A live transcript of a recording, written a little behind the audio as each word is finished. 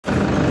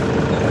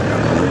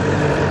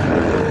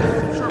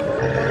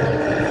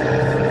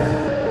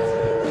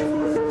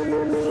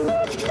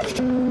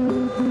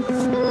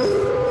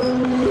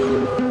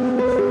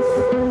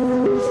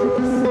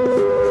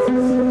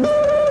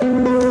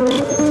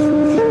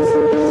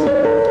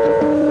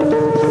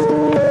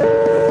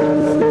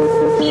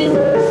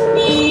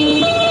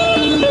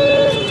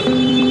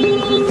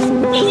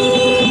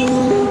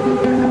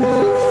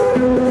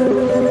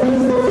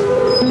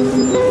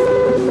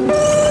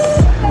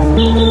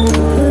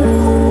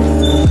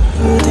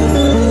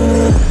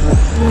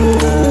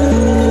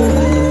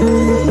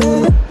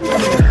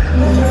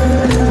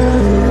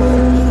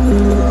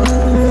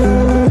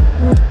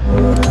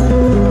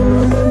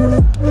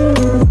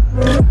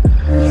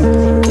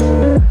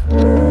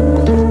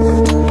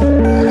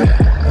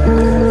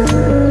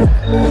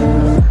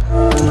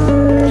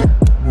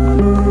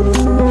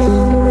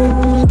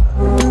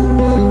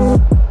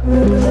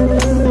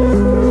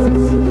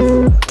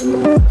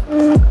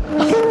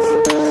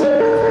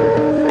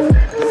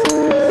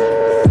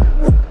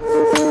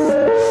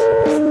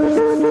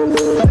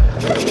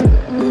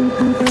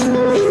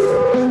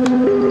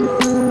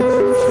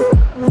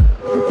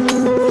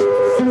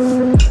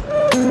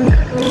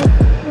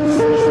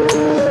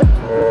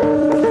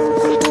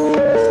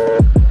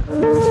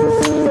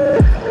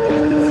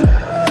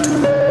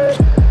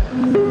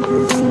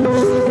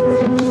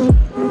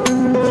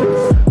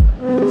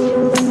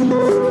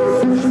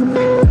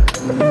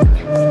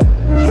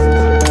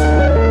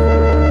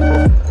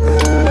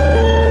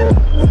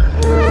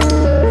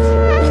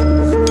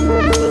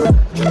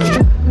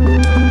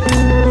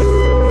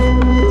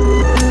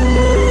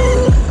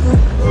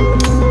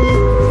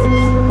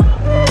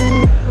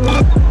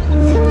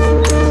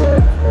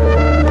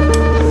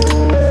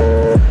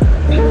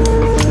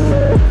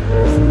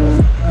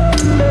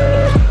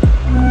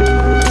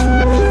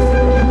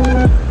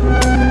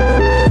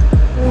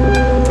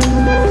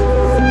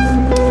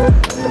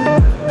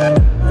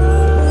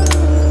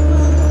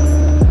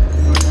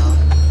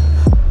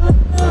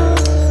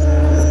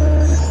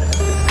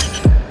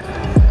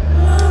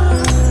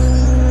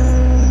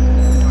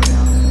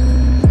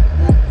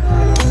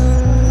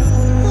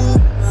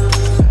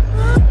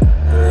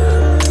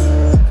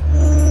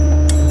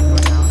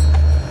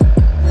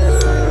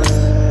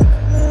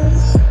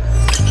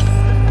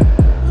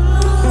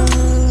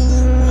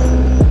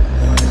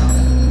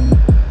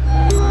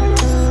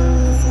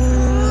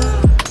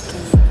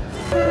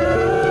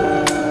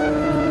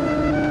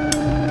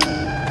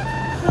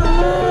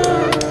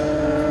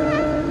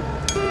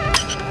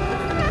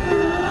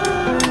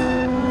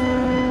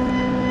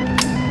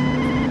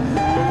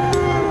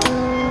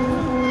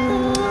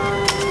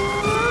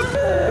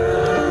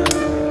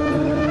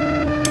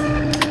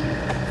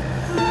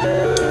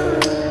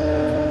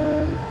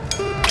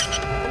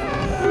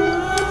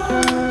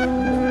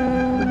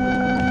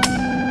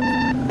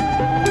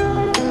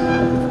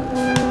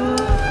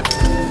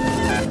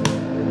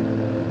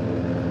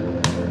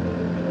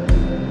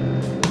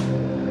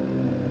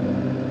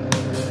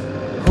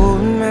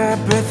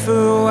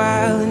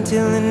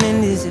until an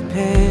end is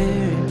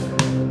apparent.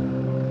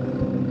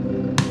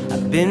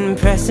 I've been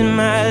pressing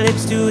my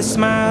lips to a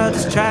smile,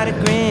 just try to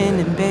grin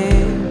and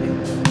bear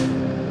it.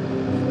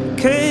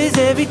 'Cause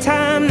every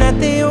time that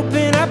they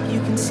open up,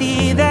 you can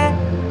see that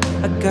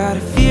I got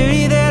a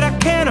fury that I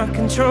cannot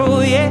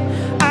control yet.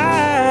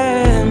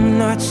 I'm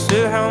not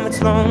sure how much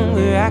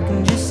longer I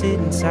can just sit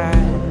in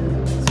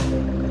silence.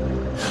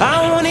 I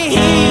wanna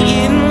hear you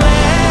getting loud.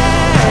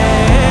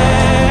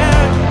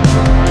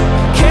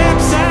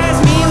 Capsize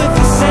me with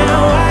the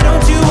sound. Why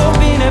don't you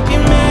open up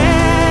your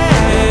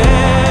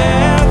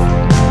mouth?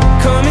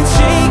 Come and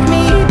shake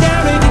me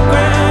down to the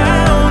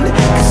ground.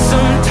 'Cause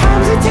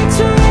sometimes it takes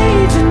a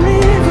rage and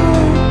river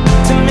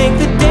to make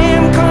the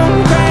dam come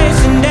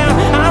crashing down.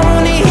 I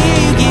wanna hear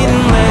you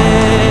getting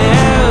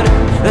loud,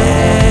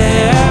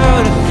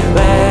 loud,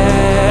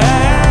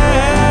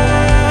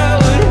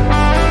 loud.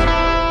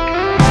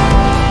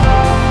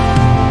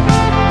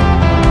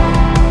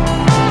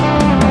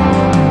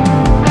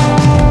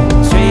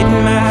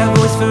 Trading my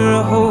voice for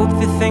a hope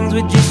that things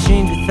would just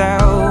change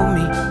without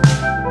me.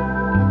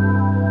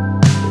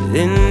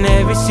 Then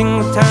every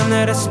single time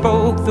that I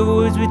spoke, the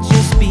words would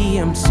just be,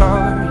 I'm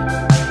sorry.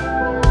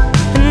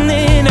 And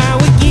then I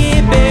would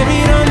get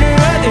buried under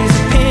others'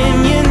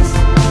 opinions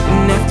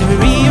and have to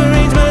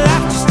rearrange my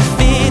life just to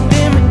fit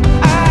them.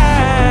 I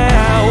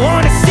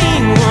wanna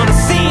sing,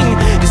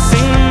 just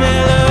sing the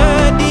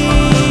melody.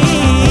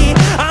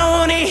 I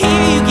wanna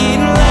hear you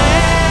getting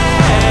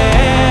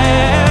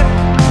loud.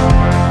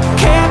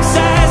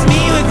 Capsize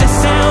me with the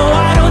sound.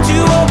 Why don't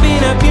you open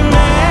up your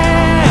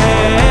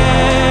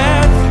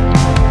mouth?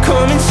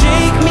 Come and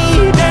shake me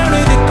down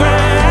to the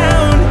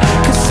ground.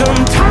 'Cause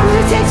sometimes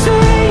it takes a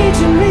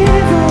raging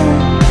river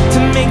to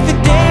make the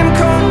dam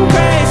come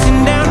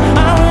crashing down.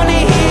 I wanna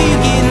hear you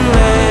getting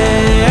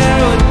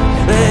loud,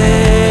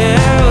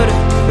 loud,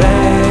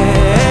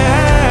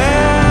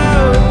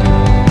 loud.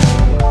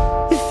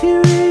 If you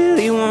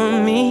really want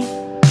me,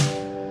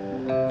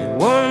 and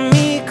want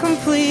me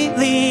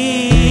completely.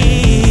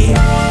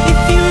 If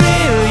you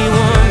really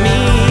want me,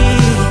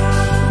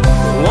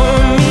 and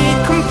want me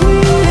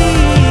completely.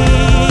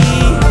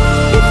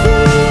 If you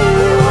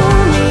really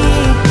want me,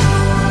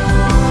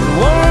 and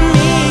want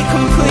me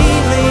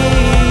completely.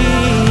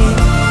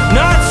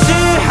 Not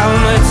sure how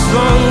much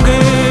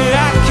longer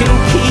I can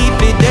keep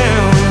it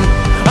down.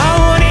 I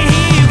wanna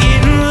hear you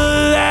getting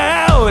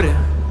loud.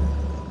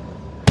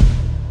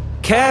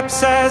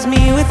 Capsize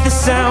me with the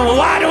sound.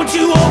 Why don't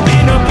you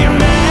open up your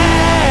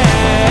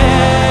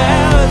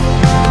mouth?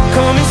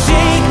 Come and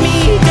shake me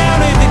down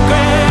to the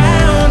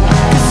ground.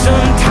 'Cause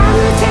sometimes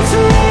it takes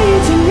a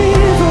raging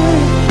river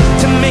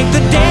to make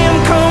the dam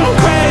come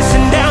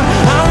crashing down.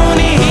 I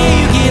wanna hear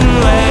you getting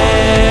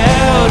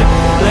loud,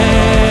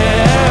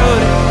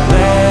 loud,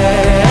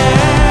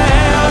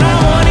 loud. I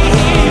wanna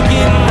hear you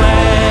getting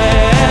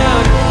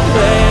loud,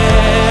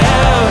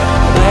 loud,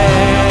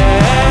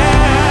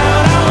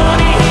 loud. I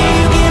wanna hear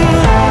you getting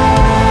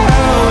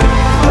loud,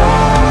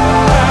 loud,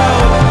 loud.